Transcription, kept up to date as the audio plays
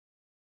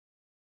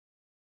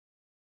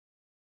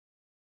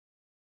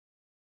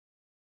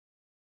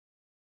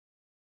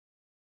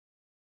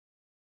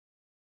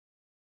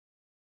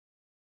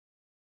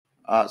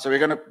So we're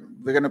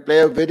gonna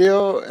play a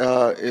video.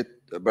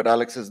 But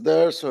Alex is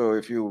there, so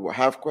if you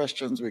have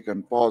questions, we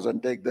can pause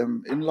and take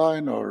them in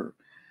line, or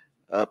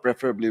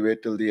preferably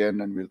wait till the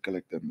end and we'll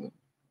collect them then.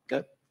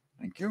 Okay,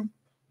 thank you.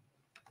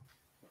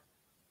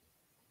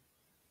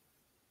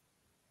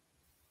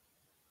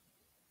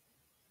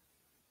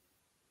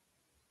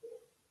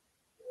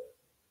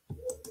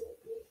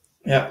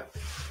 Yeah.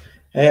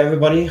 Hey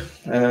everybody.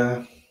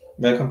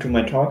 Welcome to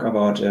my talk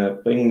about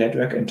bringing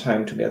network and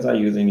time together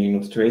using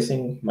Linux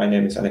tracing. My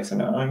name is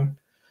Alexander Aring.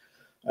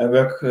 I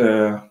work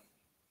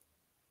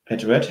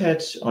at Red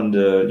Hat on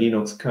the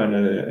Linux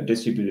kernel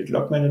distributed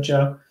log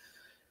manager,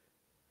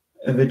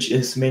 which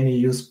is mainly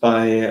used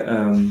by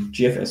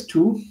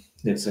GFS2.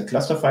 It's a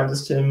cluster file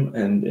system,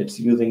 and it's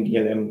using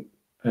DLM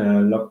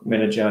log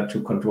manager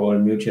to control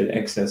mutual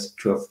access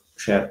to a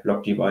shared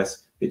block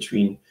device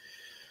between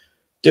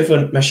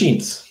different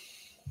machines.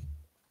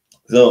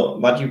 So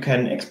what you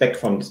can expect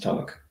from this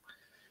talk.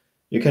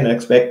 You can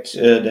expect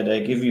that I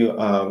give you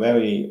a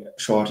very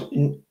short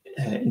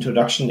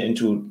introduction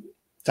into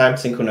time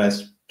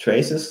synchronized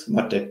traces,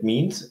 what that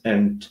means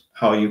and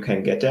how you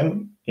can get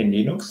them in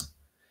Linux.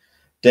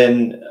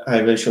 Then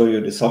I will show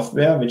you the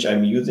software which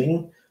I'm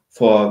using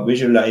for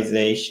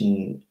visualized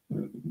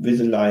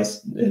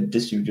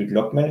distributed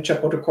log manager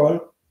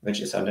protocol, which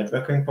is a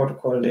networking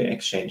protocol. They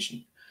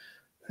exchange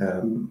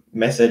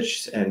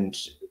messages and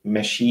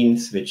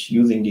machines which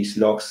using these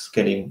logs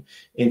getting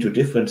into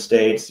different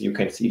states. You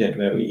can see that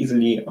very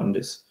easily on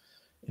this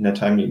in a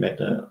timely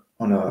manner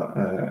on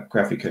a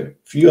graphical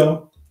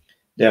viewer.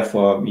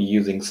 Therefore, we're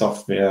using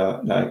software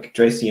like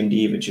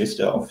trace-cmd, which is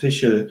the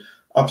official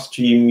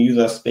upstream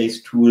user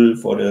space tool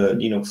for the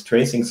Linux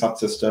tracing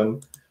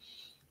subsystem.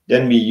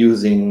 Then we're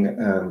using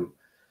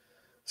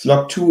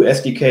slog2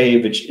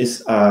 SDK, which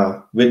is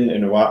written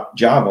in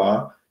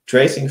Java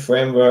tracing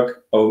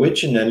framework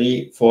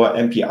originally for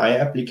MPI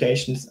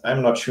applications.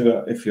 I'm not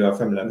sure if you are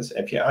familiar with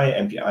MPI.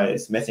 MPI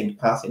is Message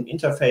Pathing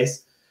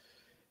Interface.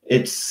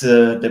 It's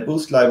the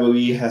Boost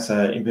library has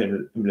an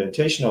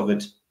implementation of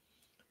it.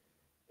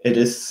 It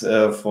is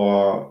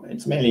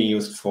it's mainly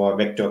used for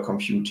vector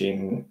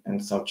computing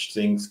and such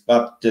things.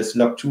 But this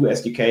slog2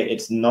 SDK,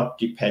 it's not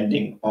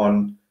depending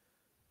on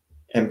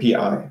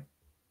MPI.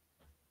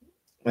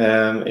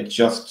 It's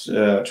just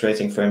a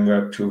tracing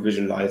framework to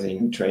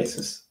visualizing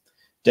traces.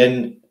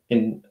 Then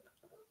in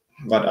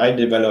what I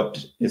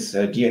developed is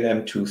a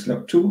DLM to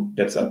slog2.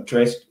 That's a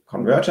trace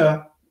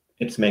converter.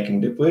 It's making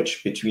the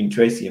bridge between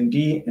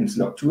trace-cmd and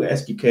slog2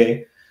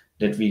 SDK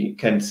that we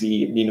can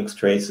see Linux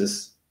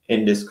traces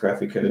in this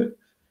graphical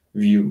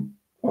view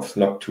of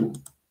slog2.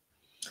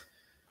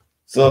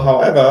 So,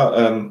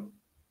 however,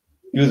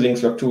 using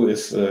slog2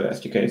 is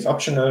SDK is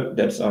optional.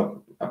 That's a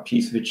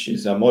piece which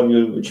is a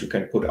module which you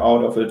can put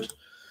out of it.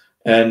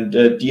 And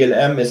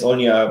DLM is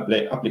only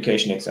an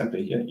application example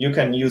here. You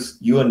can use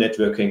your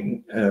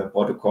networking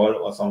protocol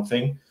or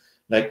something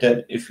like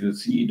that if you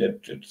see that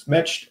it's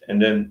matched,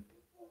 and then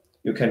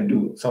you can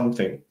do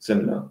something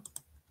similar.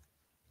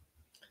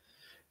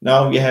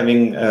 Now we're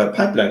having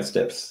pipeline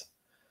steps.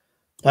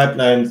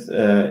 Pipelines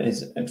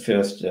is at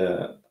first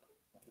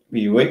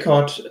we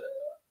record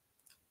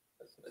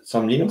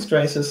some Linux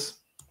traces,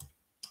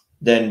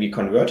 then we're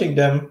converting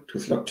them to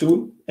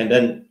slog2, and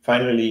then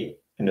finally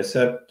in the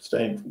third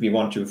stage, we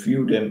want to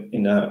view them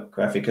in a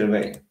graphical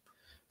way.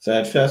 So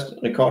at first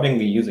recording,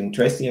 we're using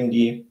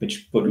trace-cmd,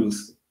 which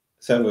produce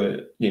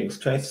several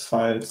Linux trace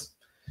files.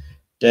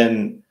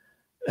 Then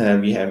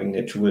we're having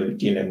the tool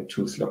DLM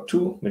to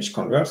slog2, which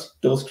converts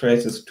those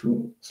traces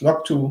to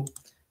slog2.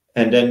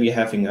 And then we're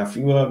having a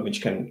viewer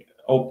which can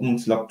open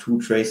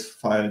slog2 trace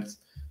files,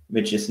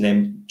 which is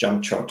named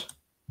jumpshot.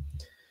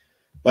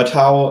 But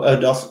how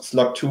does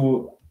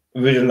slog2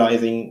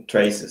 visualizing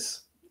traces?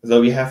 So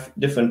we have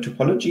different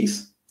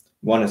topologies.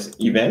 One is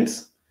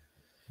events,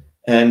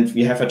 and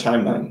we have a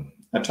timeline.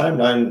 A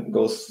timeline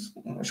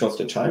shows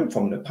the time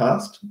from the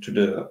past to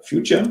the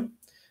future,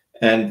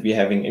 and we're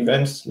having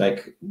events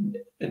like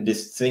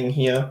this thing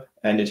here,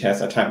 and it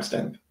has a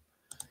timestamp.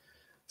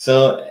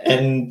 So,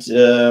 and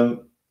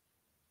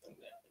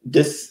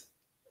this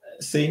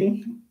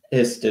thing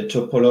is the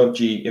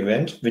topology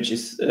event, which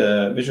is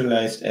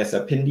visualized as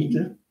a pin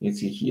needle. You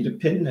see here the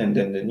pin and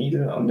then the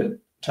needle on the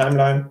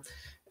timeline.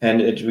 And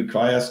it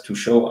requires to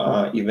show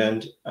our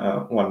event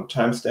one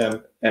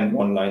timestamp and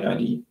one line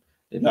ID.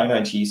 The line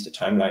ID is the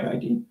timeline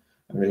ID.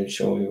 I will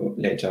show you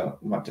later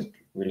what it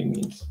really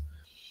means.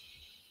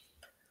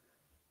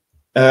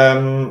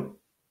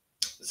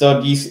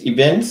 So these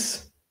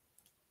events,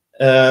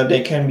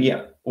 they can be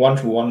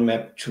one-to-one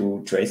mapped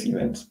to trace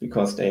events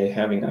because they're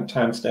having a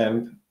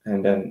timestamp,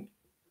 and then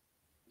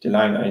the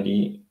line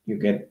ID you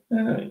get,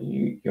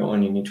 you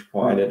only need to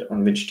provide it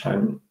on which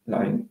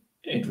timeline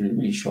it will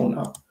be shown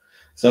up.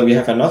 So we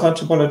have another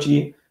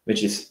topology,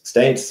 which is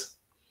states.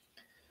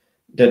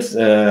 That's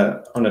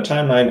on the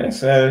timeline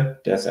as well.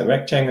 There's a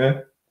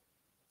rectangle,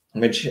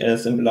 which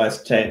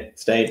symbolizes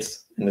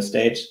states, and the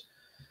state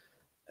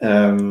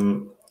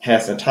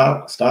has a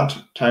start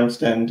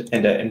timestamp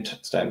and an end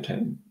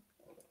timestamp.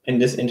 In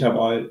this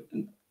interval,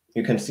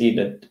 you can see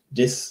that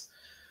this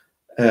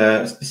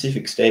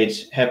specific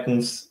state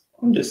happens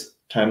on this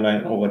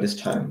timeline over this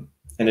time.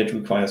 And it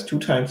requires 2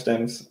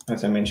 timestamps,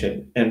 as I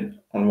mentioned, and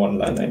on 1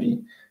 line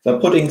ID. So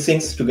putting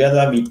things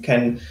together, we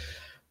can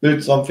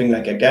build something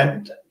like a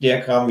Gantt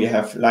diagram. We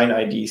have line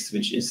IDs,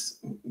 which is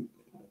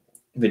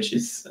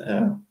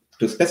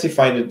to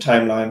specify the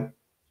timeline.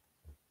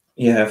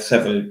 You have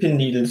several pin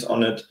needles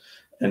on it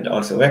and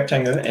also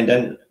rectangle. And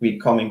then we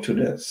coming to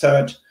the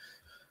third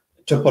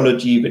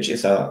topology, which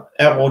is a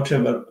arrow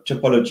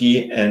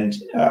topology, and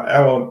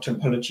arrow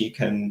topology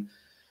can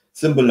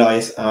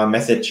symbolize a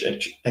message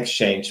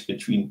exchange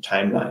between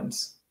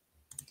timelines.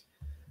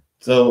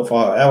 So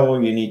for arrow,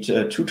 you need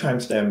 2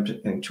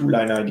 timestamp and 2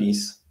 line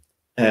IDs,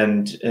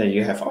 and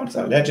you have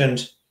also a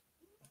legend,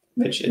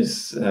 which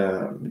is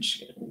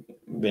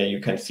where you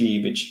can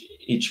see which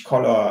each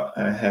color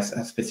has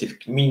a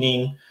specific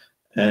meaning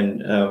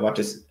and what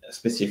this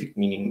specific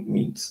meaning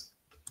means.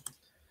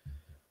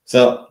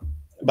 So,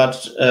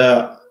 but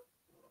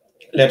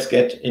let's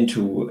get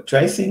into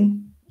tracing,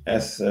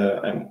 as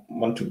I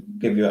want to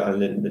give you a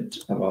little bit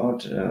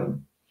about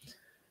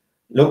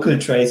local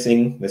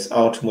tracing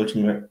without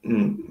multiple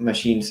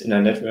machines in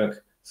a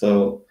network.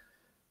 So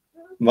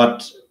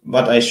what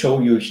I show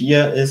you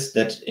here is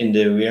that in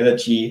the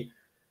reality,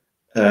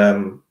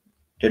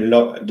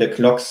 the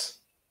clocks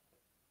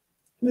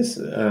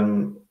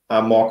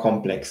are more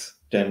complex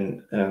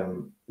than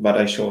what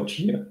I showed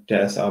here.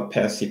 There's a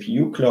per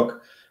CPU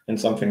clock and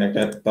something like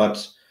that,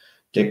 but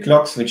the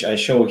clocks which I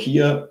show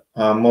here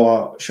are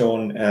more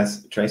shown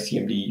as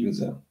trace-cmd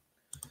user.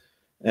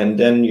 And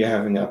then you're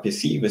having a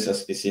PC with a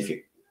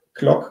specific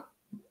clock.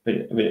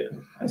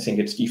 I think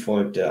it's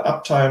default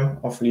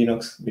uptime of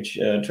Linux, which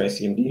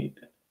trace-cmd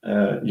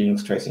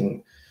Linux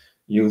tracing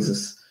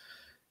uses.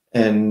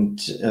 And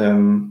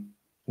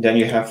then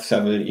you have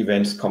several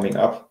events coming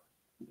up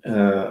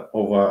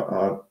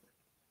over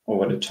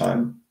the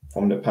time,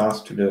 from the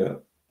past to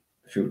the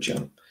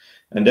future.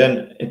 And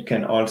then it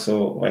can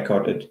also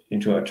record it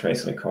into a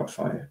trace record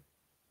file.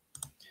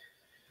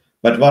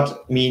 But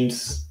what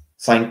means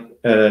time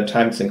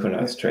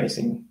synchronized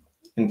tracing?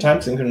 In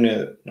time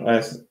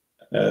synchronized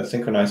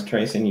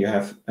tracing, you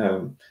have,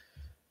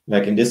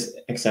 like in this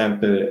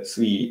example,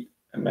 3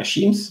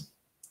 machines.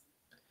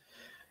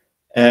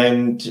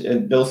 And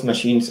those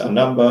machines are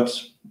numbered,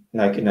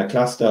 like in a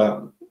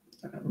cluster.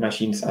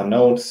 Machines are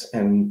nodes,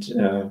 and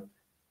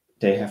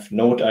they have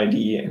node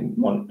ID and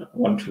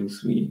 1, 2,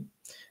 3.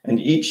 And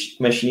each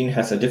machine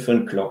has a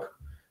different clock,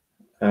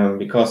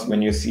 because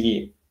when you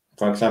see,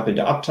 for example,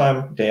 the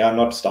uptime, they are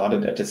not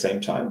started at the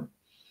same time.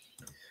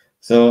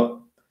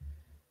 So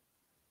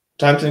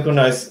time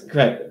synchronized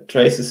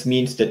traces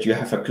means that you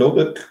have a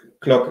global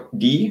clock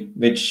D,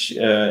 which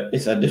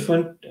is a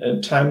different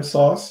time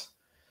source,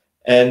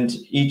 and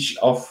each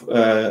of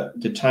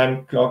the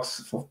time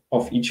clocks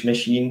of each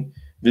machine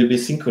will be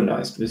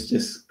synchronized with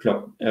this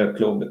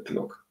global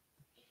clock.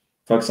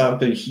 For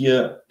example,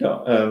 here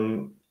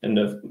in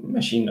the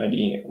machine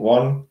ID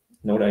 1,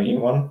 node ID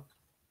 1,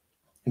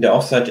 the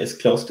offset is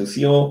close to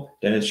 0.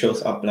 Then it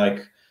shows up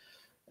like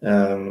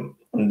on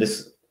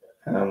this.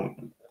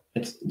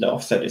 The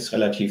offset is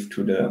relative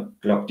to the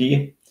clock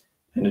D,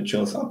 and it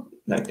shows up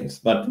like this.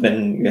 But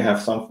when you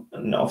have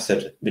an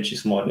offset which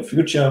is more in the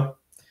future,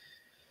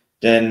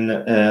 then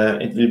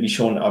it will be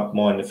shown up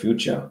more in the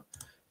future.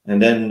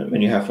 And then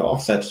when you have the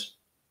offset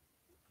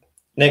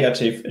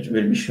negative, it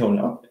will be shown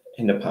up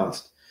in the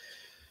past.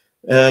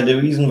 The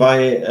reason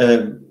why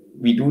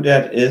we do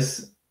that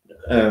is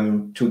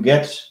to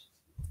get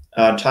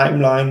a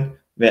timeline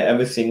where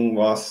everything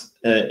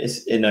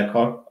is in a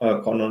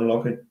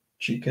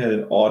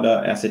chronological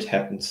order as it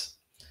happens.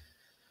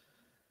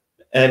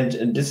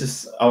 And this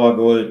is our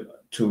goal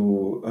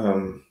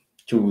to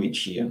reach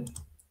here.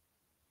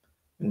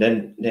 And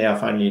then they are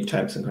finally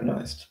time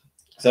synchronized.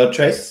 So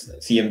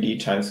trace-cmd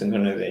time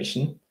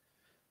synchronization,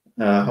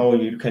 how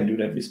you can do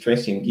that with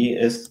trace-cmd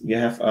is you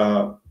have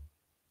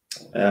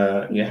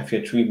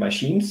your 3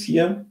 machines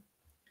here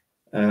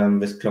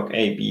with clock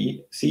A,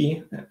 B,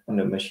 C on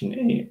the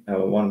machine A,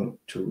 1,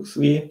 2,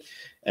 3,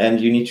 and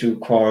you need to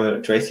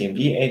call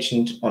trace-cmd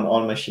agent on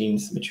all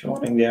machines which are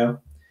running there.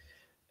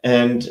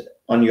 And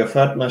on your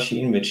third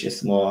machine, which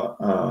is more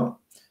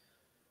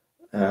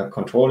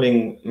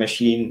controlling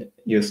machine,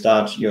 you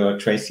start your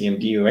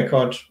trace-cmd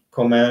record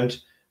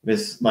command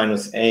with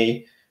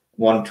 -A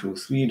 1, 2,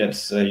 3.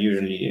 That's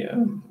usually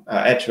an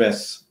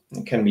address.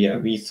 It can be a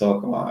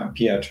VSOC or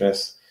IP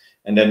address.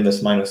 And then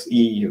with -E,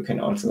 you can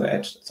also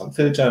add some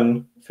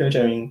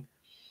filtering.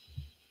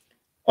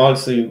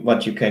 Also,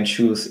 what you can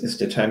choose is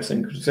the time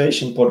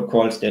synchronization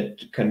protocols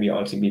that can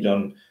also be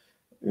done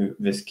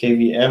with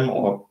KVM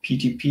or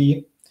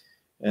PTP.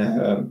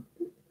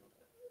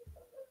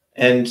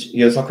 And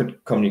your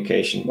socket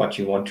communication, what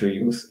you want to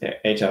use,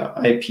 either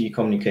IP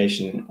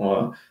communication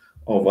or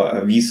over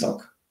a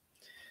VSOC.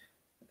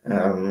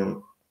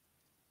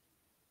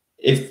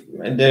 If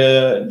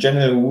the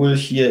general rule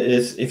here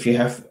is, if you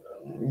have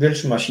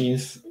virtual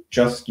machines,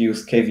 just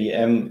use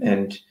KVM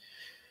and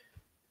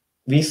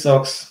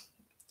VSOCs.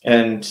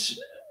 and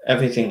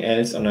everything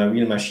else on a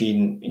real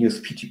machine use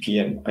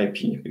PTP and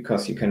IP,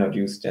 because you cannot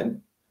use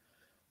them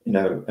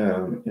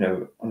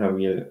on a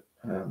real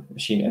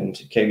machine, and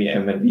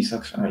KVM and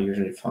VSOX are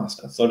usually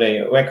faster. So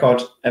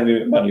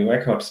everybody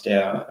records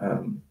their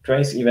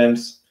trace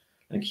events,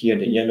 like here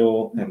the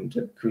yellow and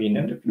the green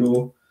and the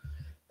blue.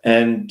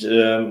 And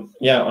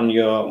on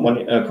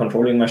your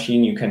controlling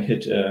machine, you can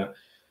hit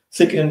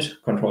second,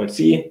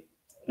 Control-C,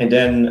 and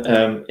then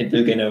it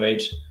will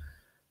generate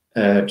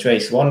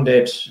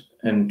trace1det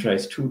and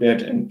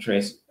trace2det and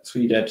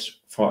trace3det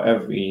for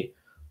every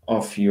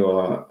of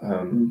your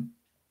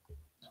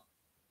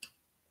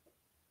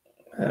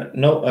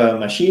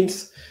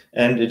machines,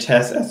 and it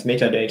has as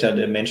metadata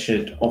the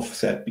mentioned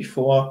offset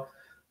before,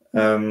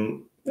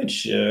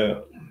 which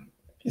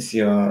is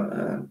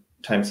your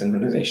time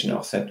synchronization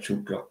offset to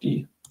block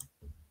D.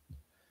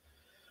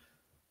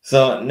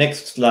 So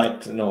next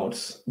slide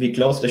notes. We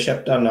close the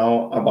chapter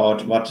now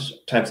about what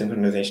time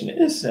synchronization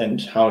is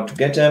and how to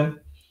get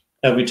them.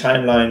 Every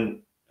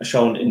timeline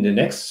shown in the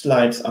next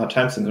slides are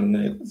time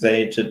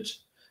synchronized,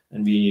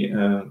 and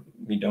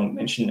we don't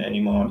mention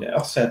anymore the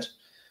offset.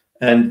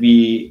 And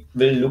we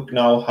will look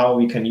now how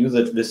we can use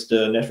it with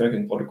the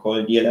networking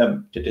protocol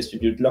DLM, the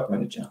Distributed Log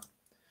Manager.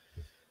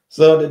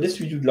 So the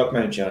Distributed Log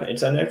Manager,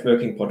 it's a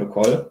networking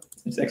protocol.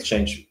 It's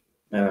exchange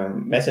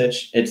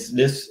message. It's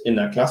this in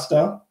a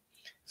cluster.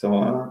 So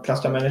a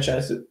cluster manager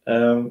is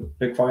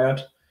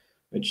required,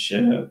 which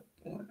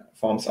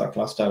forms a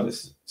cluster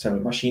with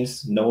several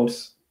machines,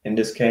 nodes in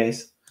this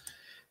case.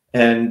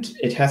 And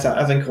it has an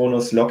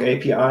asynchronous log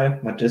API.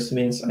 What this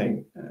means,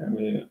 I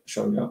will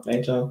show you up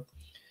later.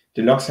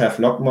 The logs have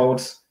log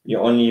modes. You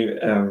only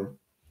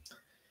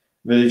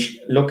will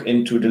look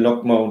into the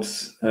log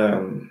modes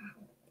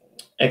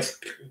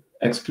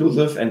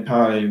exclusive and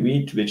parallel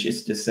read, which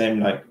is the same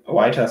like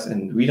writers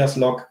and readers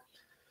log.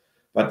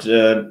 But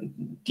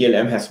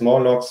DLM has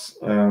more logs.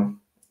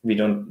 We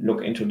don't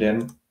look into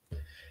them.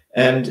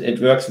 And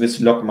it works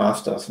with log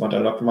masters. What a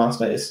log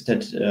master is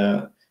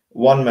that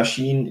one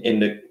machine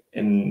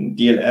in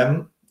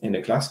DLM, in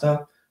the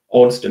cluster,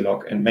 owns the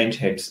log and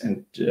maintains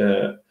and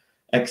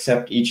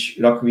accept each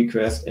log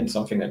request and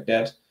something like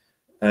that.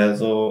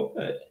 So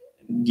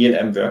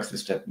DLM works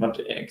with that.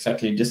 What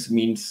exactly this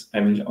means, I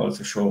will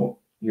also show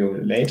you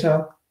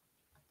later.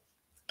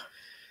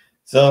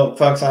 So,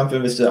 for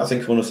example, with the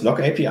asynchronous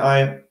log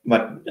API,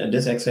 what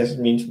this access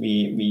means, we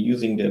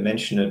using the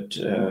mentioned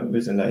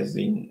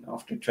visualizing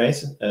of the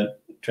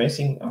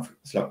tracing of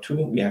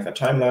log2. We have a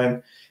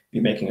timeline.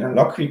 We're making a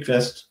log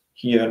request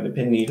here, the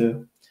pin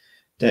needle.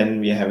 Then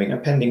we're having a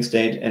pending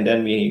state, and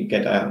then we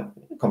get a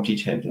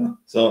complete handler.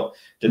 So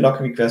the log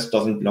request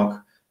doesn't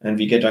block, and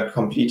we get a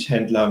complete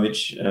handler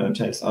which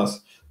tells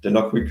us the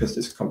log request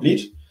is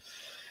complete.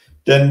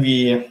 Then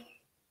we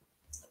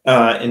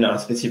in a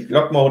specific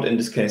log mode, in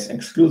this case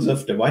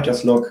exclusive, the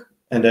writers log,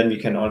 and then we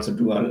can also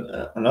do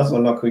another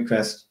log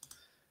request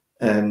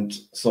and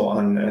so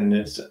on, and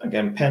it's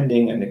again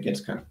pending, and it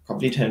gets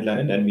complete handler,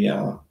 and then we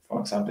are, for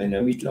example, in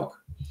a read log.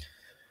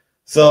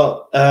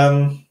 So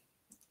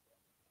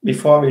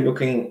before we're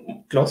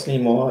looking closely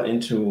more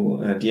into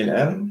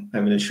DLM, I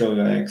will show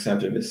you an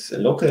example with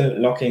local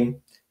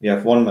logging. We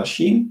have one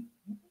machine,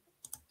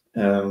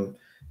 then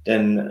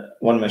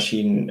one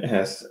machine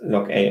has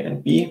log A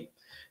and B.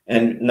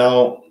 And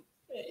now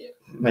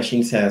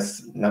machines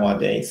has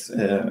nowadays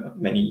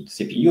many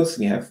CPUs.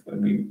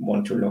 We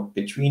want to log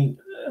between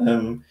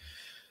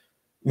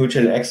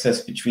mutual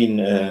access between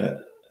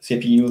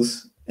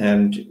CPUs,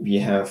 and we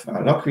have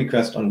a log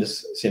request on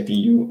this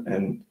CPU,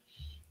 and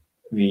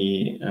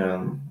we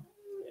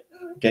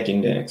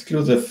getting the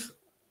exclusive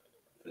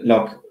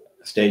log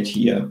state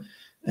here,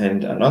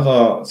 and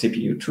another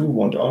CPU2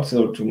 want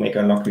also to make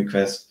a log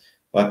request,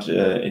 but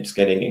it's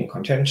getting in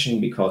contention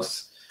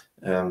because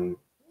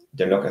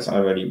the log has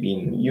already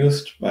been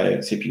used by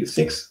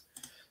CPU6.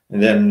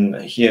 And then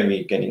here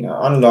we're getting an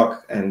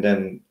unlock, and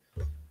then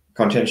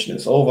contention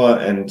is over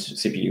and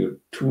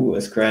CPU2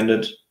 is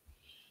granted.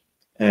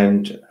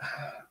 And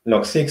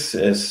log 6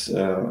 is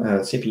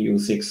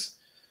CPU6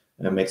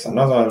 makes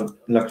another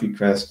log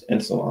request,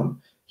 and so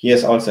on.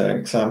 Here's also an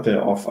example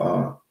of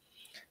an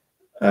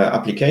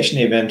application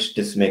event.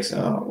 This makes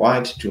a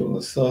write to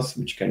a source,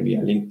 which can be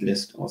a linked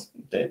list of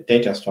the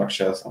data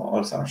structures, or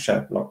also a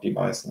shared block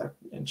device like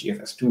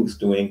GFS2 is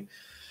doing,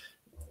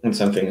 and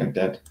something like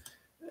that.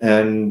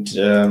 And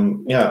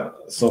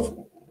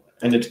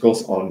and it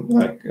goes on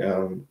like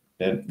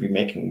that. We're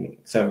making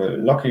several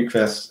log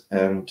requests,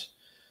 and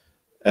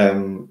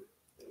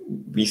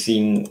we're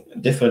seeing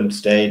different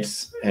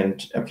states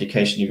and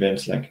application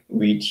events like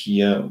read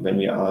here when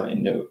we are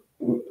in the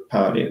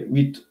parallel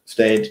read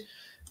state,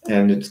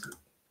 and it's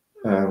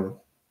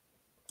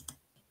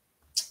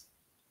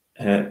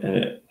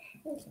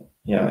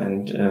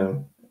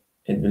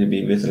it will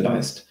be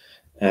visualized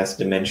as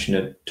the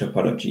mentioned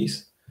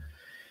topologies.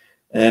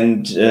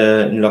 And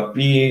in log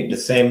B, the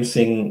same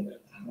thing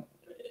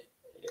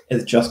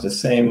is just the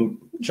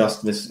same,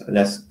 just with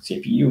less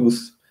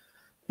CPUs.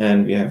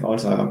 And we have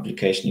also an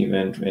application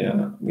event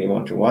where we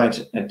want to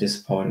write at this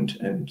point,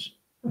 and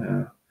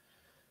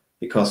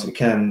because we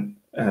can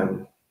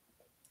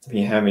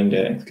be having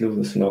the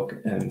exclusive log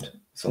and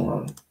so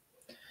on.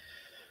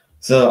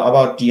 So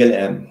about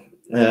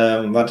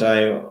DLM, what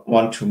I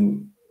want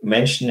to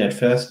mention at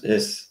first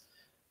is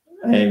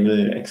I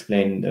will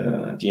explain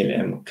the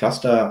DLM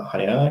cluster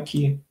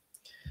hierarchy.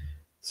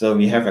 So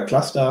we have a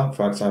cluster,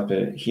 for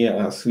example, here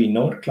a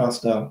 3-node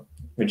cluster,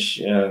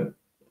 which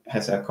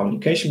has a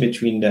communication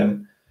between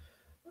them.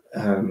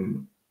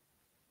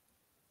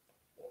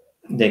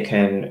 They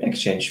can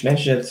exchange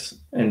messages,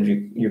 and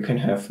you can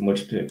have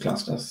multiple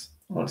clusters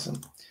also.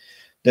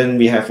 Then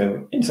we have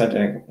inside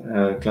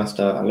a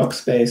cluster a log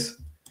space,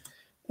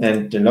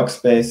 and the log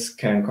space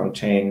can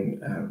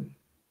contain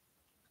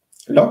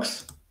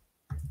logs.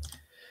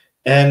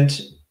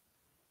 And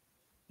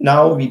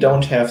now we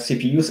don't have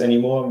CPUs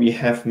anymore, we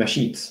have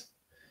machines.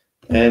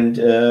 And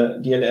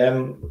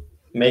DLM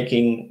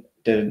making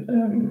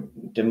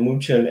the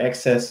mutual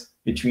access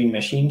between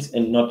machines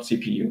and not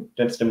CPU.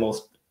 That's the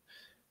most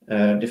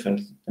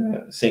different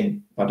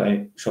thing what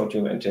I showed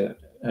you at the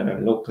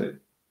local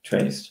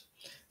traced.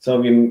 So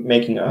we're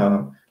making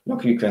a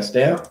log request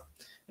there,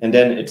 and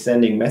then it's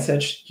sending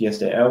message. Here's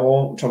the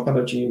arrow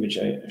topology, which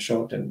I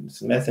showed, and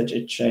it's message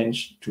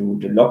exchange to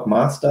the log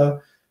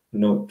master,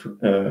 node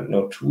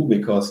 2,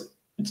 because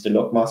it's the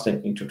log master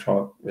that need to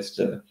talk with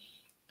the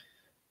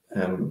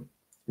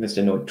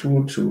node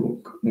 2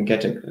 to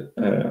get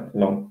a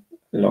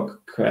log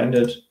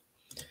granted.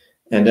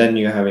 And then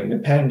you're having the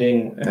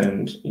pending,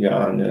 and you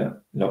are in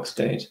the log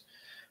state.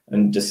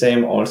 And the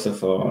same also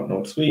for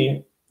node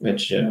 3,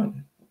 which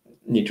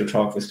need to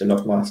talk with the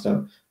log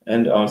master.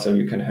 And also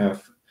you can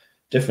have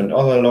different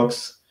other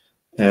logs,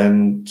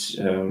 and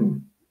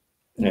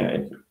yeah,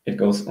 it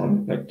goes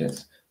on like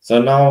this.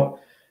 So now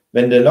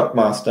when the log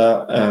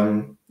master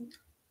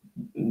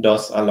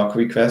does a log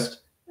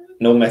request,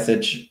 no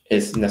message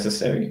is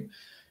necessary,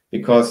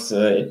 because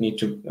it needs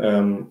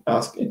to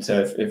ask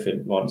itself if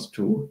it wants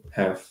to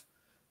have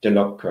the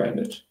log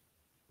granted.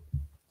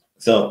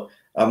 So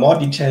a more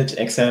detailed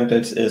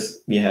examples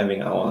is we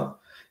having our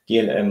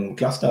DLM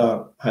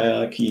cluster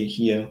hierarchy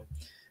here,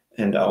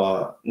 and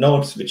our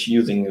nodes which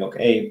using log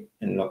A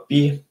and log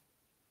B,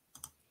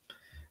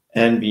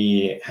 and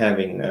we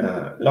having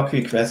log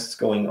requests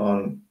going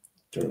on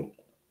to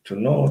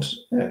node,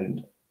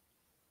 and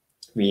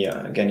we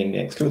are getting the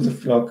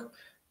exclusive log.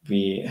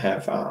 We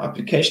have our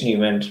application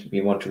event.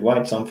 We want to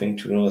write something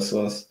to the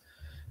source,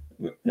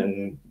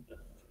 and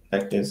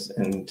like this,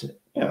 and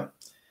yeah,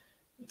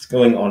 it's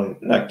going on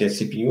like the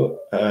CPU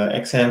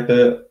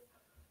example,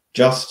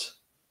 just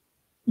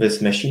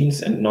with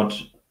machines and not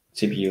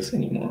CPUs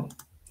anymore.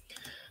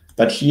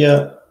 But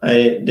here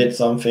I did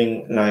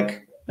something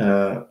like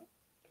that.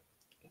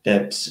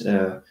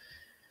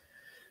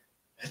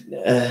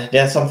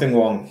 There's something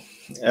wrong.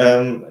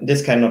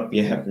 This cannot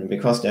be happen,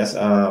 because there's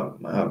a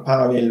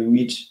parallel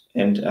read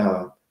and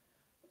a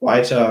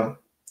writer,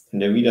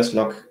 and the reader's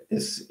log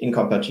is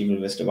incompatible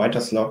with the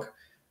writer's log.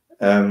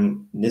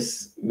 When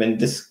this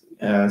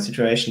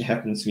situation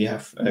happens, we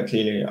have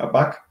clearly a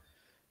bug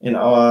in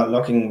our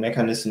logging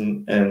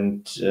mechanism,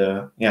 and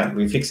yeah,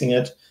 we're fixing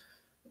it.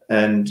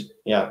 And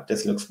yeah,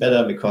 this looks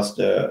better because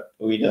the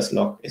reader's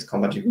log is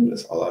compatible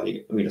with our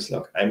reader's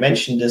log. I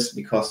mentioned this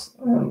because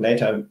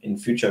later in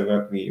future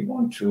work, we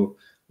want to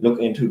look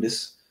into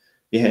this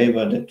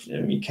behavior, that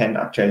we can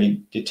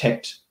actually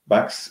detect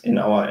bugs in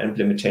our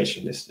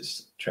implementation with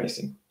this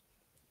tracing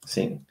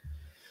thing.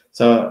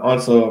 So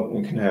also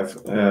we can have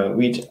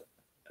read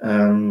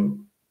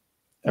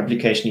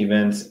application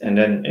events, and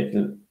then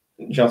it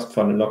just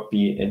for the log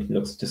B, it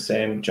looks the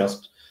same,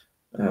 just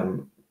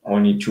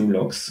only 2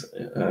 logs,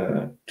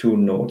 2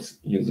 nodes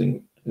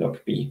using log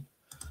B.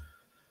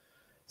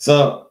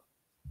 So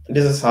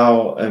this is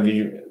how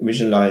we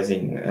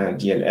visualizing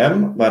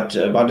DLM, but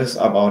what is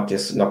about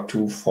this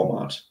log2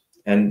 format?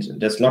 And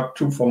this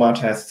log2 format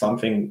has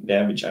something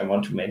there which I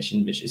want to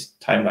mention, which is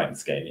timeline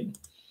scaling.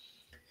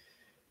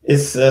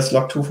 Is this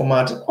log2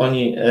 format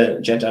only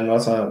yet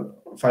another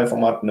file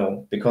format?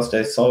 No, because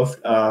they solved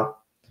a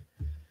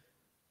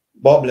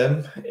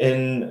problem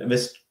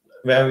with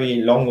very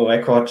long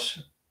record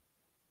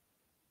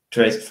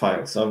traced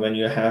file. So when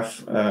you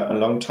have a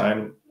long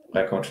time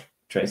record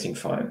tracing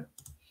file,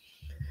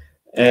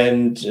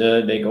 and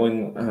they're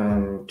going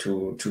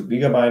to 2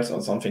 gigabytes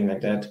or something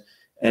like that,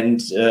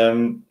 and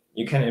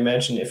you can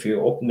imagine if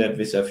you open that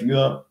with a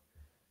viewer,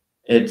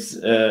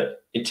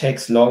 it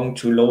takes long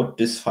to load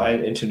this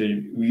file into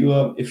the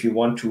viewer if you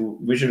want to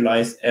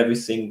visualize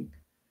everything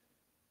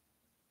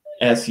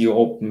as you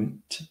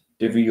opened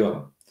the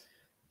viewer.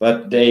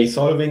 But they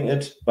solving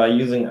it by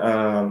using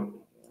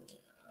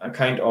a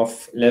kind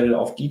of level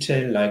of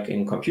detail, like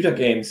in computer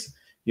games,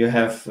 you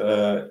have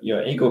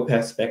your ego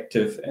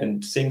perspective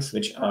and things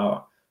which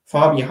are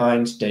far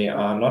behind, they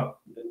are not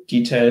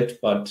detailed,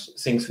 but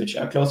things which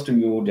are close to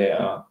you, they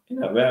are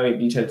in a very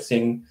detailed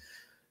thing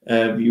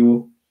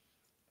view,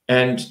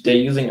 and they're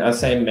using a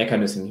same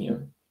mechanism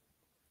here.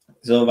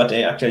 So what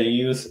they actually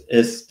use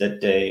is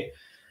that they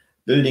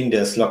building the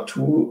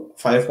slug2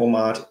 file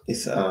format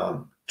is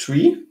a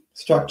tree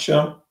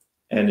structure,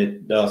 and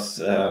it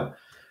does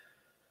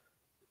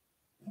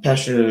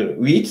partial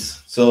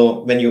reads.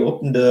 So when you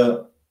open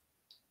the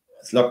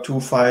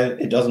slug2 file,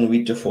 it doesn't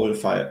read the full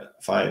file.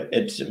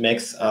 It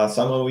makes a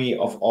summary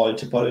of all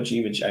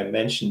topology, which I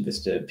mentioned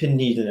with the pin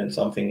needle and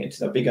something.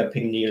 It's a bigger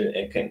pin needle,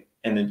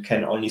 and it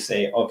can only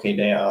say, okay,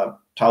 there are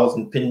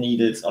 1,000 pin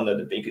needles under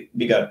the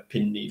bigger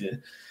pin needle.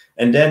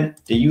 And then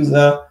the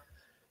user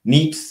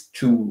needs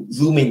to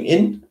zooming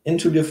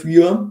into the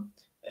viewer,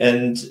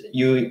 and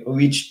you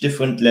reach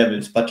different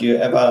levels, but you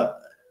ever,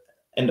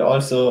 and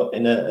also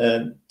in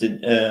a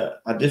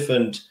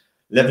different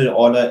level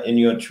order in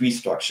your tree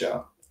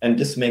structure. And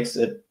this makes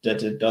it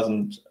that it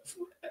doesn't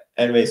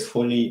always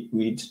fully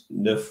read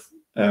the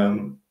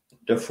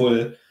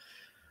full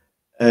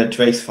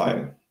trace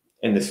file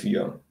in this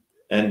viewer.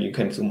 And you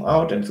can zoom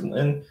out and zoom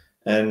in.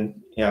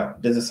 And yeah,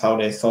 this is how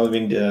they're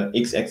solving the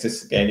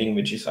x-axis scaling,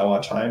 which is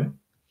our time.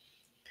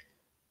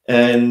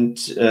 And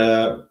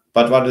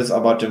but what is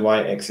about the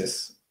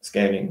y-axis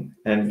scaling?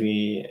 And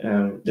we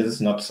this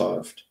is not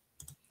solved.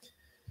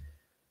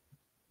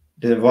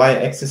 The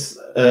y-axis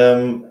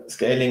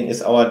scaling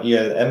is our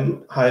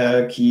DLM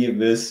hierarchy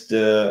with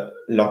the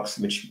logs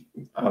which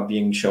are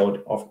being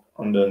showed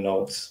on the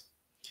nodes.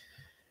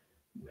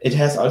 It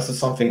has also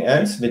something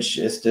else, which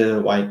is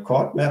the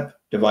y-chord map.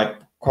 The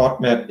y-chord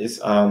map is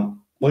a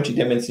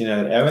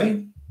multidimensional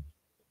array,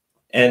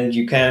 and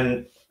you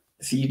can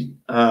see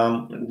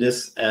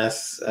this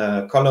as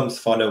columns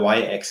for the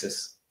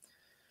y-axis.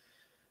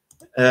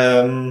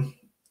 And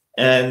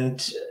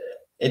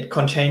it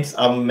contains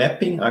a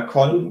mapping, a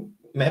column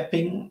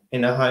mapping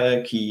in a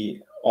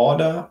hierarchy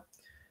order,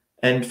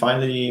 and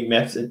finally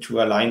maps it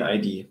to a line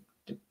ID.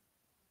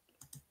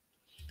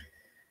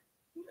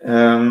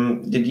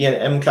 The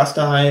DLM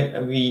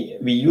cluster we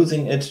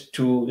using it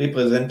to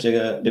represent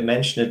the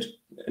dimensioned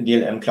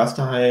DLM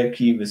cluster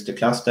hierarchy with the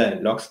cluster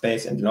and log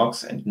space and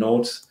logs and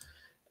nodes.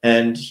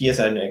 And here's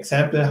an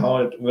example how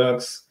it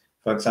works.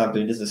 For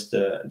example, this is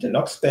the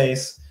log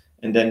space,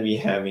 and then we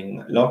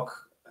having log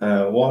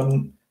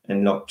 1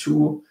 and log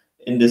 2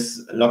 in this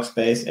log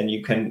space, and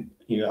you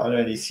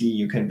already see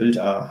you can build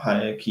a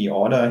hierarchy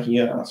order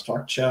here, a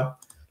structure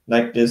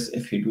like this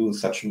if you do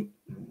such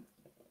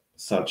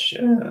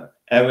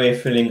array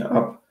filling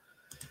up.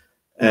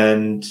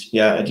 And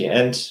yeah, at the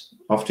end,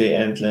 like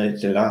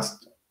the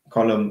last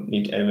column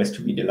need always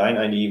to be the line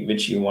ID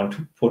which you want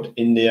to put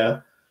in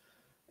there.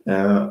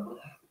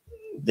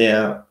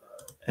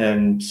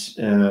 And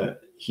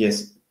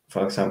here's,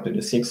 for example,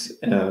 the 6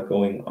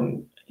 going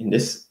on in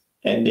this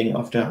ending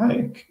of the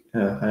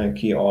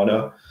hierarchy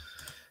order.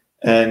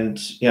 And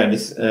yeah,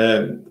 this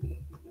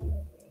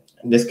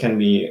can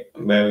be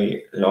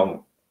very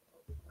long,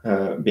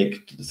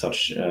 big,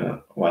 such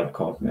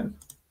y-chord map,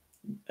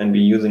 and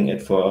we're using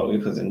it for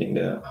representing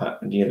the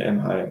DLM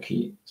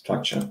hierarchy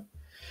structure.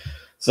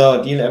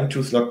 So DLM2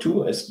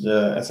 slug2 is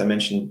the, as I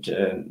mentioned,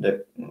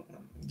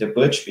 the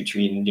bridge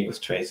between Linux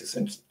traces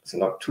and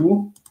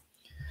slug2.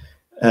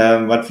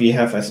 What we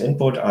have as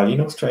input are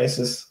Linux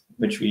traces,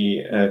 which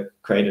we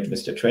created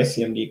with the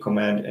trace-cmd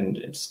command, and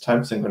it's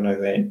time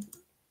synchronized.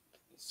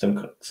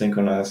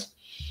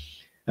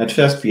 At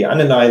first, we're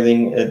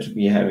analyzing it.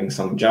 We're having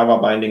some Java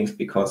bindings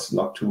because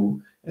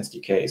slug2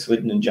 SDK is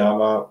written in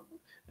Java,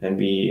 and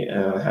we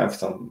have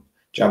some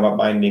Java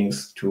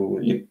bindings to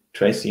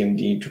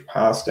trace-cmd to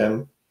parse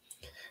them.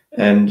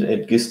 And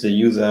it gives the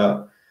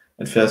user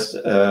at first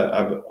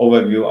an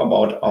overview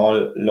about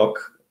all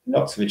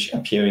logs which are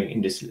appearing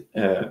in this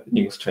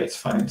Linux trace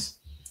files.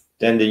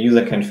 Then the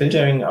user can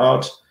filtering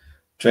out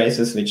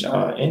traces which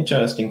are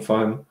interesting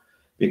for him,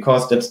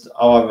 because that's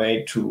our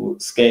way to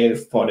scale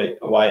for the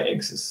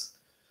y-axis.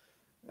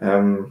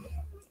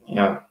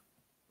 Yeah,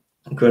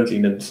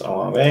 currently that's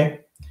our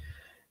way.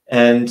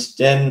 And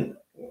then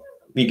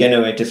we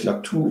generate this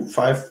log2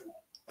 file.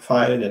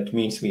 That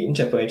means we're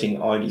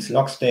interpreting all these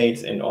log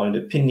states and all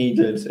the pin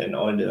needles and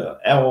all the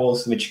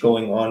arrows which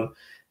going on.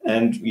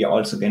 And we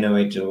also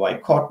generate the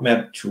y-chord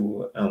map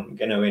to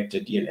generate the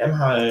DLM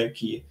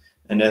hierarchy.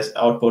 And as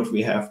output,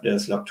 we have the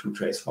slug2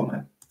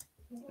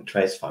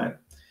 trace file.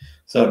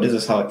 So this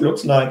is how it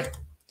looks like.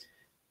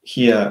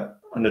 Here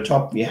on the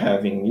top, we're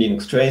having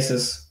Linux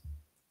traces,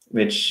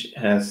 which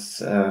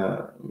has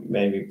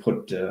maybe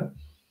put the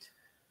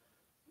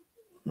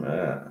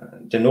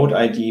node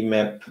ID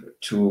map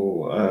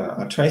to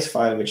a trace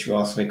file which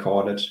was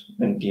recorded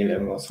when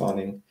DLM was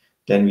running.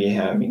 Then we're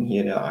having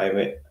here the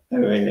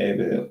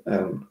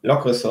available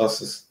log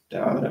resources,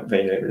 the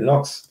available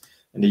logs,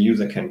 and the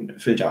user can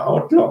filter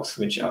out logs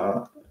which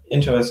are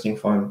interesting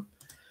for him.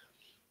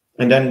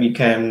 And then we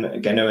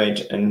can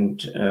generate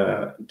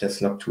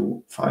this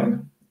log2 file,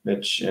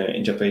 which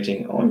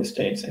interpreting all the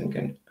states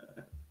and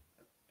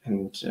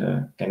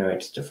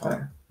generates the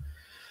file.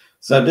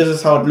 So this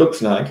is how it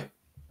looks like.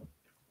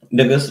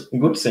 The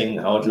good thing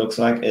how it looks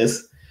like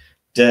is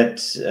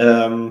that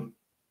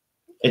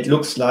it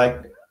looks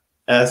like,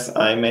 as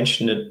I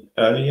mentioned it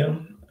earlier,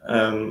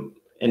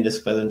 in this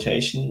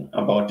presentation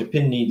about the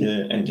pin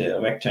needle and the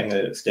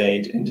rectangle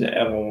state and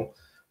the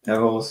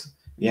arrows.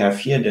 We have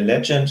here the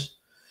legend,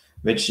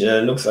 which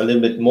looks a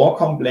little bit more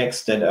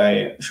complex that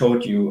I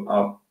showed you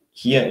up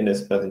here in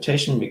this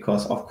presentation,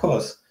 because of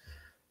course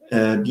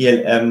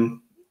DLM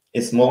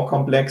is more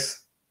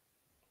complex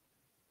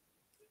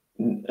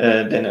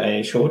than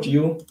I showed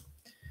you.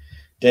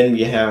 Then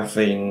we have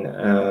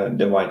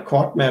the white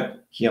chord map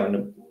here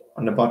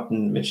on the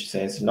button, which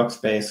says log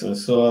space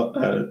resource,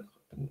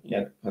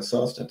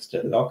 resource, that's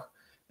the log,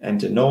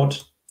 and the node.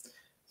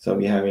 So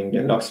we're having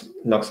the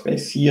log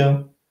space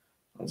here.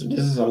 So this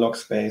is a log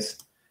space,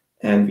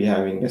 and we're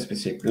having the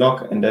specific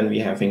log, and then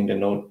we're having the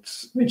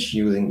nodes which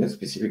using the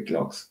specific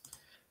logs.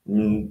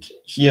 And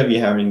here we're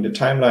having the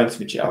timelines,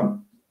 which are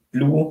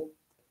blue,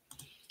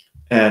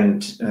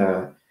 and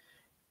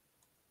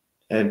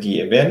the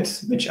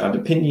events, which are the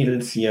pin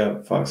needles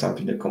here, for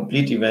example, the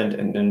complete event,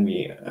 and then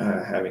we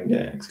are having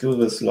the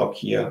exclusives log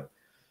here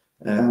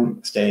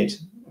state,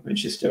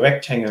 which is the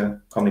rectangle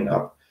coming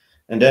up.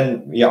 And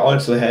then we are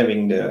also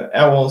having the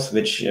arrows,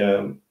 which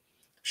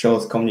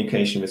shows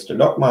communication with the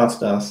log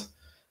masters.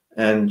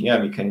 And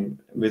yeah, we can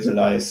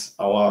visualize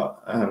our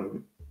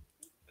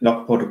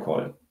log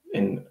protocol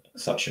in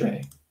such a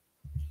way.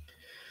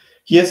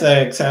 Here's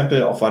an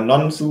example of a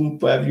non-zoom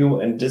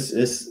preview, and this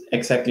is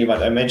exactly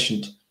what I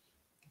mentioned.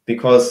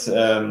 Because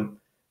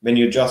when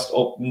you just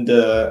open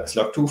the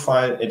slog2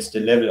 file, it's the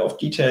level of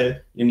detail.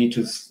 You need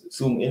to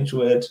zoom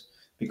into it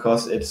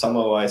because it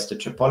summarized the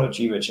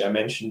topology, which I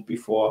mentioned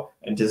before.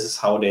 And this is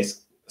how they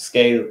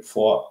scale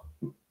for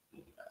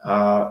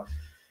a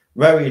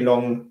very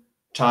long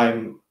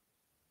time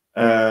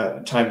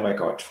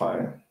record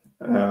file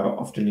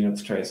of the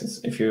Linux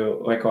traces. If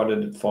you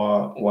recorded it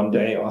for 1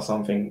 day or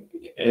something,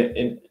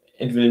 it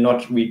will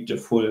not read the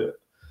full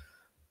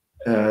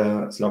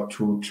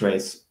slog2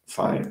 trace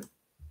file.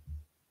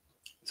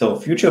 So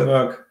future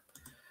work,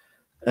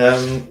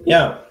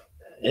 yeah,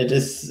 it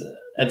is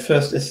at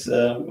first is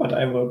what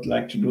I would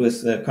like to do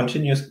is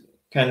continuous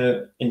kind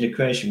of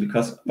integration,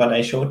 because what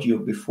I showed you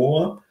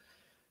before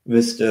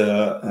with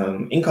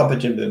the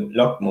incompatible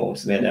log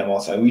modes, where there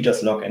was a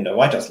reader's log and a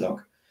writer's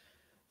log,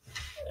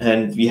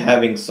 and we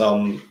having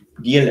some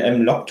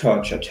DLM log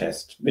torture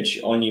test, which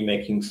only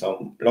making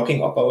some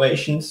logging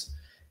operations,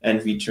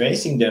 and we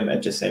tracing them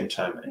at the same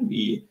time, and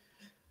we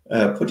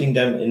putting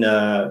them in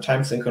a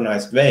time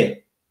synchronized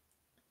way.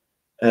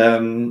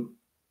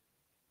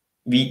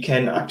 We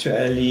can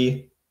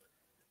actually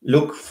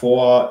look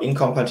for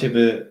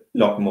incompatible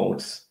log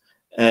modes,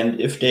 and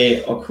if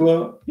they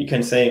occur, we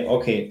can say,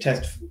 okay,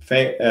 test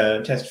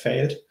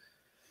failed,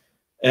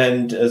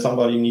 and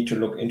somebody need to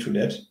look into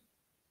that,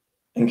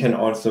 and can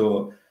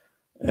also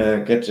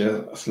get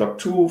the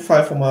slog2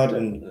 file format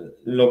and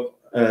look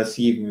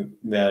see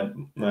where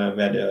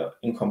the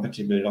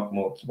incompatible log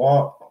modes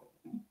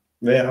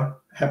were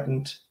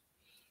happened.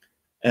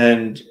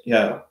 And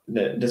yeah,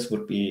 this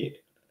would be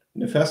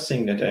the first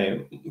thing, that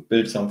I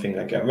build something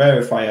like a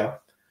verifier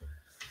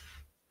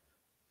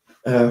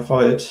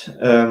for it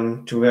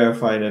to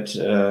verify that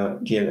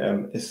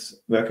DLM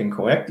is working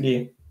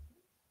correctly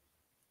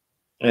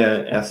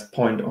as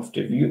point of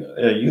the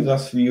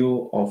user's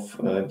view of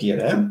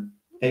DLM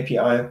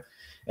API.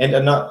 And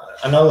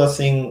another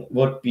thing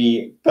would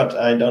be, but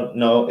I don't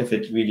know if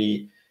it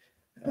really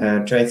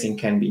tracing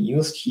can be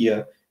used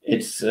here,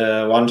 it's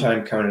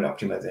one-time kernel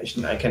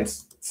optimization. I can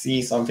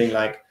see something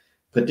like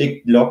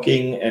predict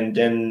logging and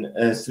then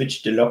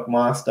switch the log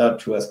master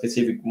to a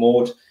specific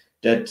mode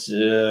that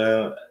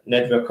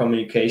network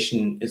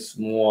communication is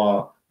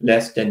more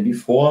less than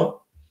before.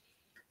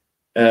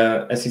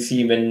 As you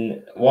see,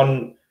 when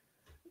one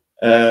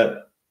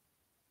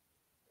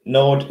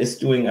node is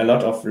doing a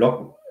lot of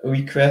log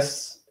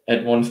requests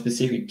at one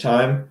specific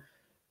time,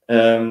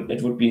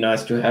 it would be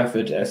nice to have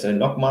it as a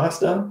log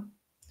master,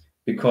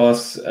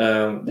 because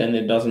then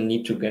it doesn't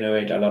need to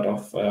generate a lot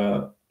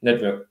of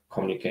network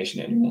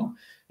communication anymore.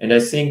 And I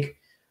think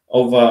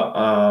over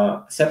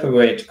a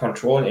separate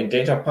control and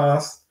data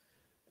path,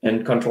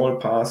 and control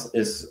path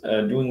is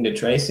doing the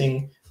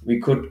tracing, we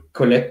could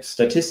collect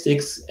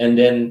statistics and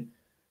then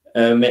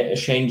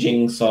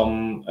changing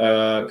some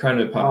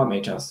kernel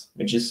parameters,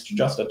 which is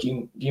just a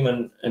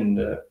daemon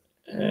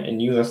in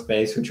user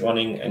space which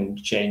running and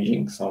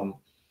changing some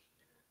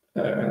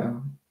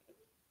kernel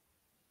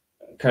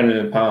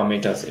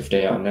parameters if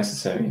they are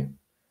necessary.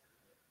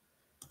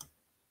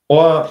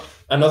 Or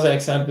another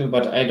example,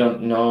 but I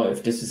don't know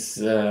if this is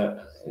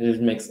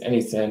it makes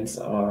any sense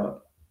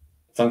or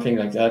something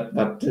like that.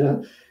 But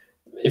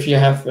if you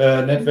have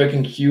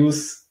networking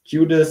queues,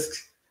 queue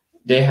disks,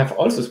 they have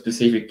also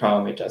specific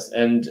parameters.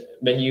 And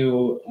when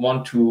you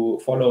want to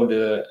follow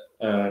the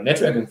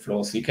networking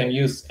flows, you can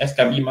use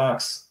SKB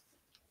marks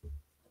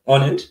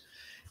on it.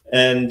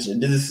 And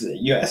this is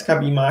your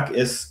SKB mark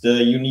is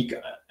the unique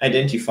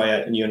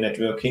identifier in your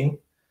networking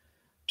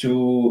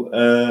to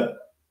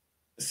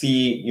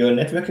see your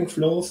networking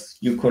flows.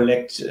 You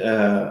collect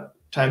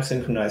time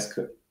synchronized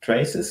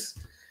traces,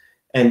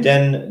 and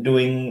then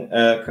doing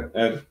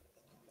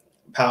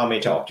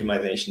parameter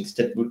optimizations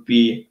that would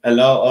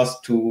allow us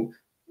to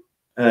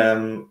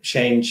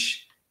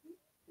change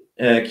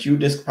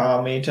QDisk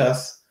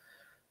parameters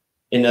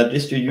in a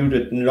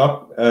distributed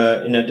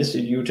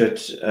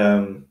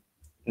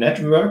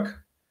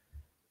network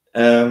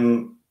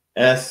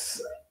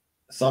as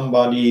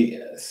somebody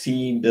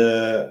see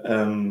the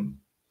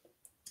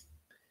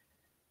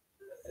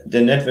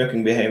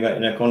networking behavior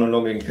in a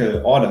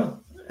chronological order.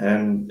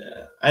 And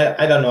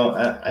I don't know,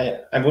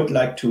 I would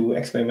like to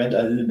experiment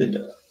a little bit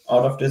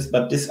out of this,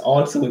 but this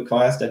also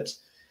requires that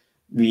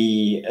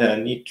we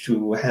need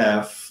to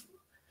have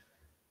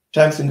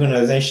time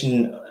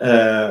synchronization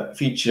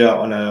feature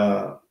on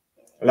a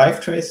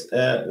live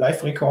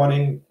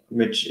recording,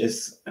 which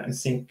is, I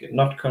think,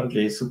 not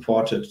currently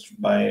supported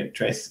by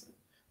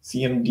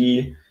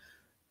trace-cmd.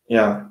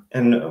 Yeah,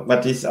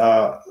 but these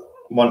are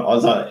one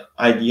other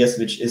ideas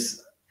which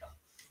is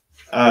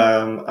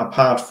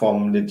apart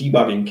from the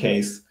debugging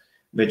case,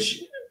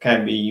 which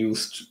can be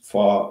used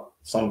for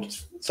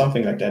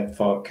something like that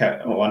for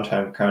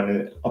one-time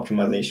kernel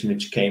optimization,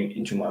 which came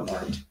into my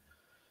mind.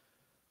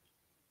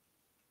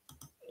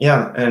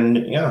 Yeah, and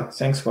yeah,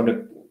 thanks,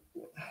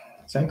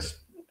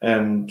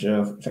 and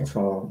thanks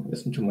for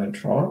listening to my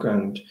talk.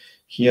 And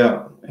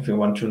here, if you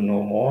want to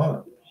know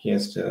more,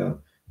 here's the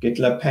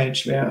GitLab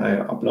page where I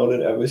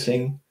uploaded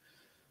everything.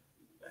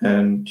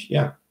 And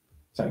yeah,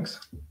 thanks.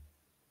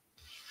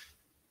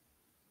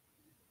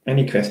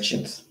 Any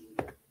questions?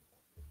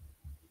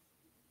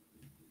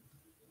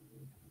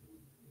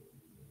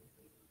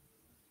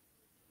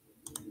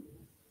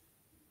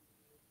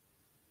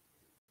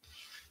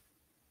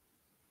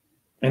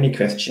 Any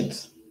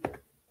questions?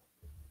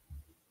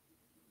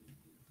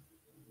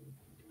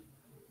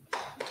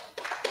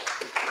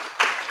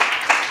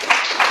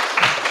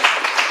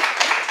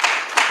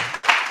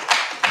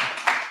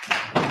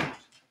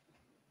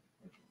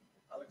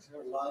 Alex,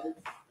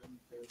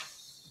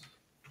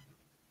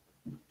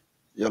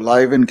 you're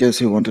live in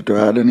case you wanted to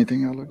add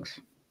anything,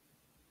 Alex.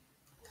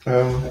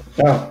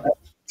 Yeah,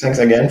 thanks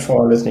again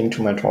for listening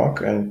to my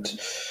talk. And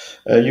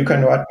you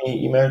can write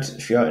me emails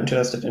if you are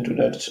interested into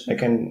that. I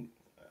can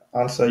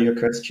answer your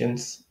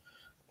questions,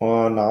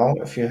 or now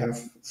if you have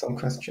some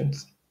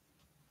questions.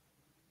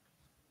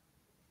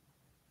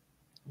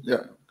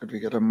 Yeah, could we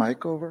get a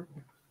mic over?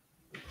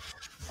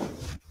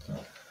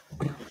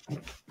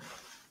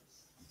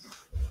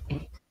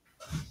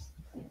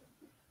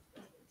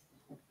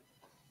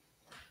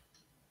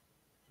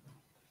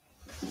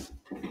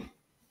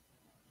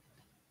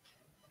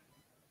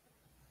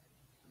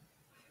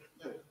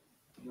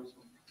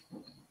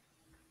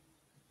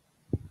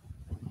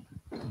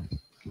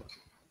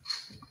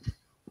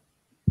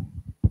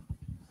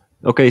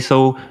 Okay,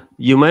 so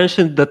you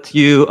mentioned that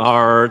you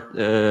are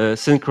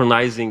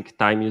synchronizing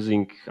time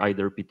using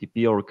either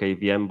PTP or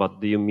KVM, but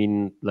do you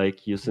mean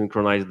like you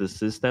synchronize the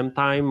system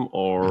time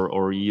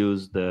or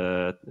use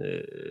the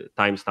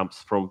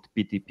timestamps from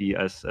PTP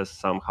as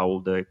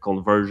somehow the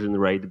conversion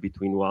rate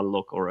between one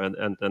lock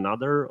and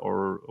another,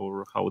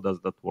 or how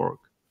does that work?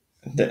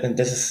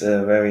 This is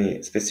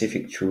very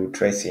specific to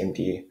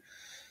trace-cmd.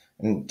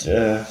 And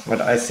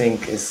what I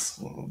think is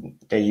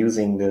they're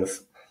using the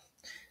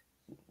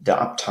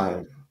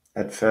uptime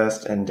at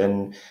first, and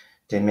then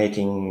they're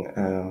making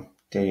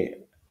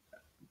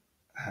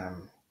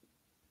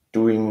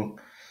doing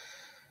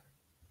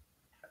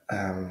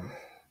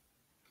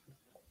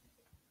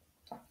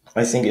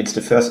I think it's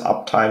the first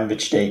uptime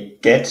which they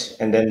get,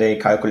 and then they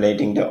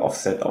calculating the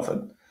offset of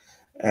it.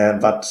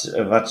 But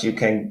what you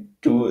can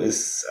do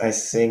is, I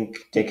think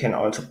they can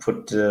also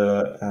put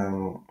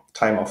the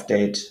time of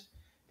date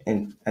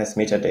in as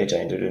metadata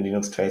into the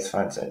Linux trace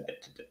files. And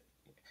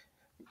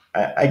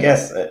I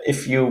guess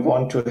if you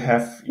want to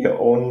have your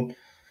own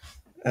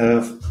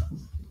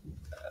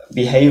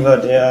behavior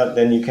there,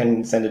 then you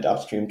can send it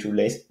upstream to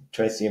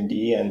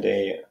trace-cmd, and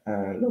they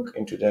look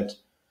into that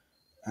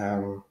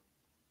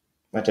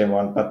what they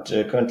want. But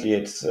currently,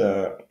 it's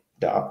the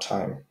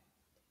uptime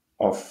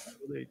of.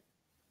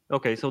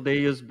 Okay, so they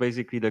use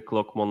basically the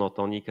clock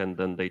monotonic, and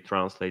then they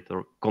translate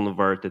or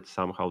convert it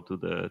somehow to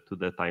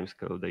the time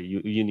scale, the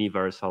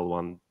universal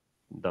one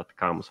that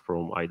comes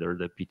from either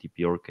the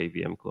PTP or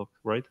KVM clock,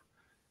 right?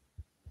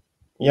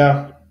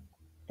 Yeah,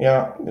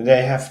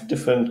 they have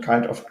different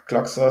kind of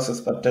clock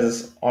sources, but that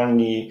is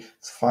only,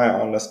 as far as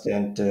I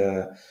understand,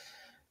 the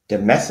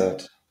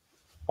method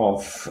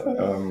of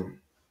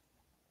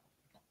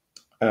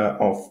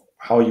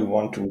how you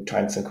want to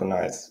time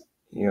synchronize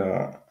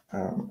your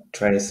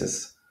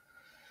traces.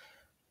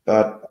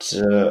 But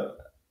the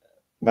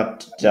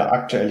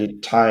actually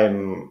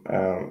time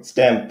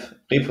stamp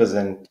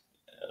represented,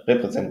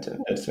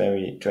 it's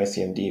very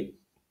trace-cmd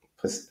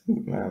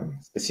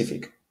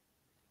specific.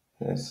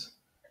 Yes.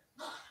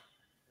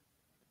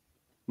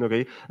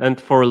 Okay,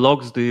 and for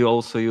logs, do you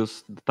also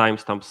use the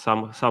timestamp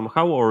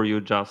somehow, or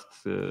you just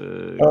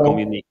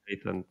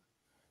communicate and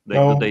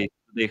do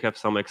they have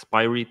some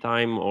expiry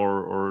time,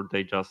 or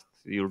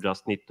you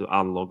just need to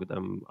unlock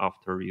them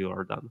after you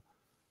are done?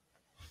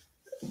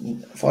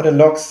 For the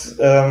logs,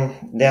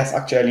 there's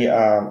actually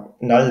a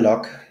null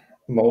log,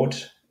 mode,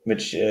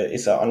 which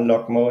is an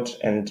unlock mode,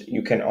 and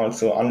you can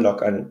also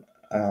unlock a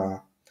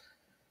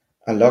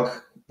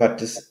lock. But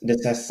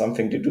this has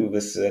something to do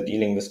with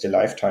dealing with the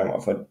lifetime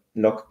of a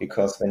lock,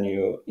 because when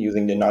you're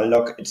using the null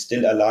lock, it's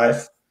still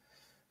alive.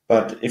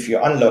 But if you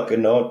unlock a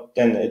node,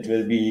 then it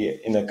will be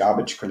in a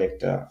garbage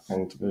collector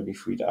and will be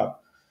freed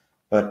up.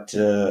 But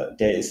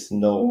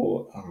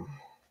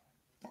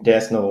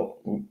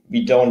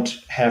we don't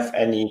have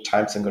any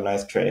time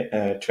synchronized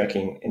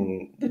tracking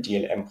in the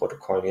DLM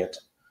protocol yet.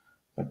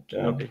 But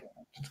Okay.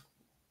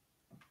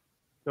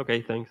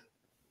 Okay, thanks.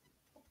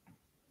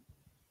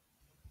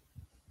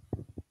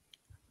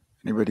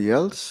 Anybody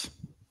else?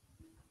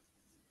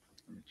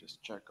 Let me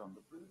just check on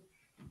the bridge.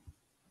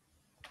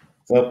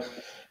 So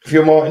if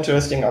you're more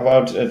interested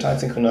about time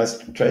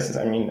synchronized traces,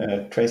 I mean,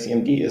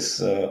 trace-cmd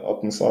is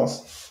open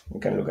source. You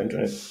can look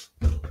into it.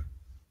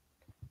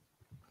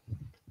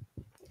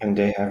 And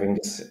they're having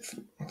this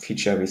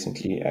feature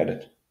recently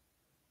added.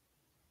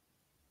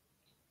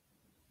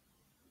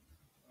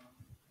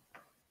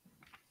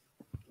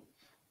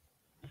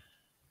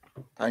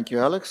 Thank you,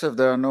 Alex. If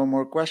there are no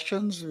more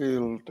questions,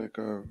 we'll take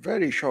a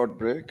very short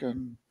break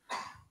and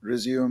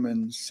resume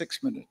in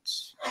 6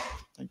 minutes.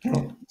 Thank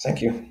you.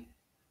 Thank you.